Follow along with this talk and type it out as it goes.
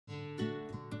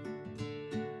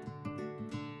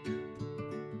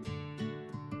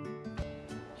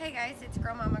Hey guys, it's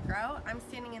Grow Mama Grow. I'm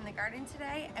standing in the garden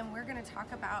today and we're going to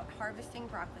talk about harvesting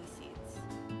broccoli seeds.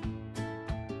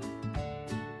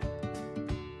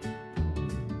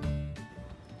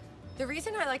 The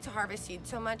reason I like to harvest seeds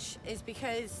so much is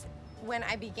because when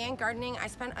I began gardening, I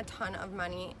spent a ton of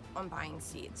money on buying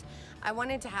seeds. I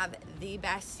wanted to have the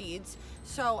best seeds,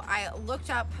 so I looked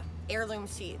up heirloom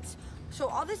seeds. So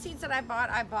all the seeds that I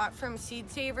bought from Seed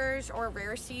Savers or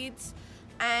Rare Seeds,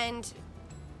 and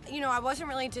you know, I wasn't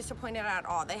really disappointed at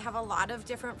all. They have a lot of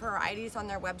different varieties on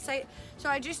their website, so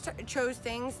I just chose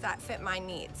things that fit my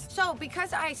needs. So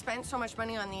because I spent so much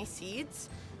money on these seeds,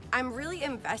 I'm really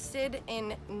invested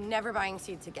in never buying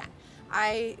seeds again.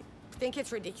 I think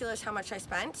it's ridiculous how much I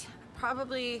spent.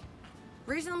 Probably,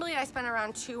 reasonably, I spent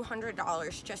around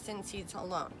 $200 just in seeds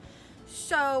alone.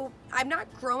 So I'm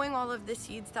not growing all of the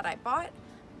seeds that I bought,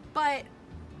 but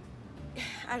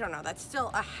I don't know, that's still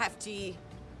a hefty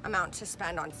amount to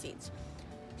spend on seeds.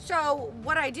 So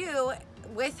what I do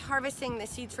with harvesting the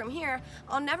seeds from here,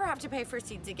 I'll never have to pay for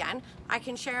seeds again. I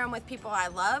can share them with people I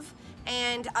love,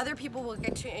 and other people will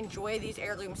get to enjoy these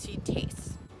heirloom seed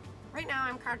tastes. Right now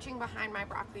I'm crouching behind my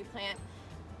broccoli plant.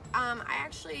 I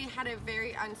actually had a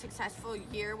very unsuccessful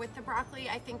year with the broccoli.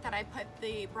 I think that I put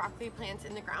the broccoli plants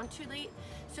in the ground too late,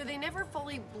 so they never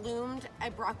fully bloomed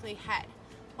a broccoli head.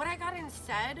 What I got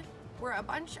instead were a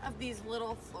bunch of these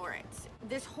little florets.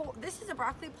 This is a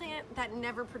broccoli plant that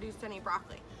never produced any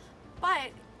broccoli,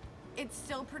 but it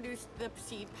still produced the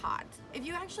seed pods. If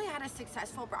you actually had a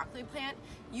successful broccoli plant,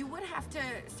 you would have to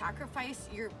sacrifice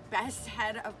your best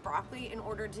head of broccoli in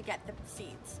order to get the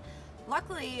seeds.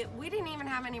 Luckily, we didn't even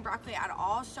have any broccoli at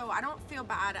all, so I don't feel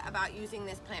bad about using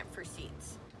this plant for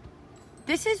seeds.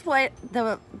 This is what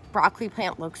the broccoli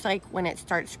plant looks like when it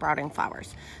starts sprouting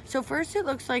flowers. So first it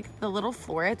looks like the little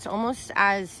florets, almost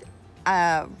as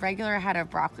a regular head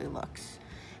of broccoli looks.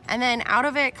 And then out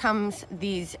of it comes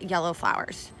these yellow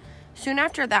flowers. Soon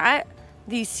after that,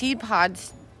 these seed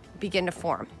pods begin to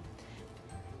form.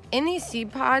 In these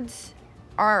seed pods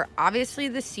are obviously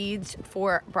the seeds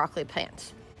for broccoli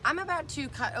plants. I'm about to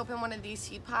cut open one of these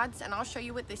seed pods and I'll show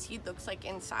you what the seed looks like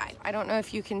inside. I don't know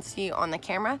if you can see on the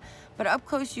camera, but up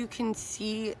close you can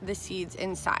see the seeds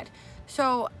inside.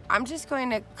 So I'm just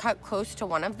going to cut close to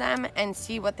one of them and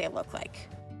see what they look like.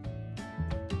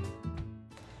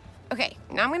 Okay,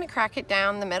 now I'm going to crack it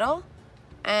down the middle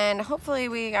and hopefully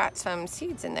we got some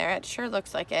seeds in there. It sure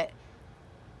looks like it.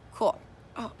 Cool.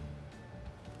 Oh.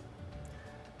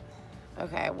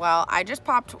 Okay, well, I just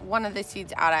popped one of the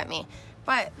seeds out at me.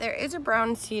 But there is a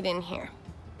brown seed in here.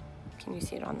 Can you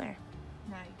see it on there?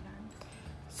 No, you can.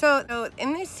 So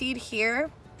in this seed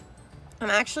here, I'm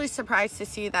actually surprised to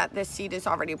see that this seed is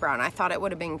already brown. I thought it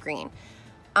would have been green.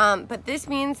 But this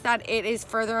means that it is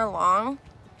further along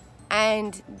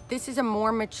and this is a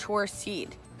more mature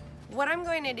seed. What I'm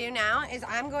going to do now is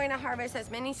I'm going to harvest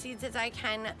as many seeds as I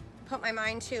can put my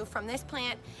mind to from this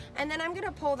plant, and then I'm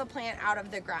gonna pull the plant out of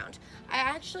the ground. I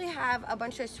actually have a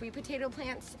bunch of sweet potato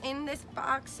plants in this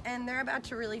box and they're about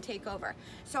to really take over.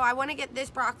 So I wanna get this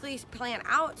broccoli plant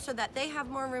out so that they have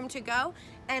more room to go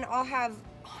and I'll have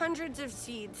hundreds of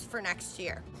seeds for next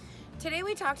year. Today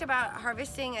we talked about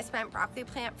harvesting a spent broccoli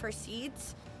plant for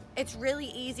seeds. It's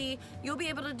really easy. You'll be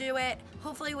able to do it.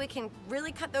 Hopefully we can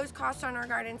really cut those costs on our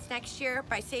gardens next year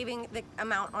by saving the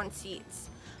amount on seeds.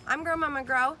 I'm Grow Mama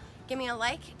Grow. Give me a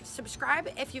like, subscribe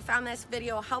if you found this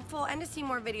video helpful, and to see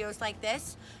more videos like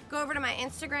this, go over to my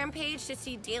Instagram page to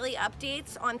see daily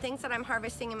updates on things that I'm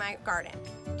harvesting in my garden.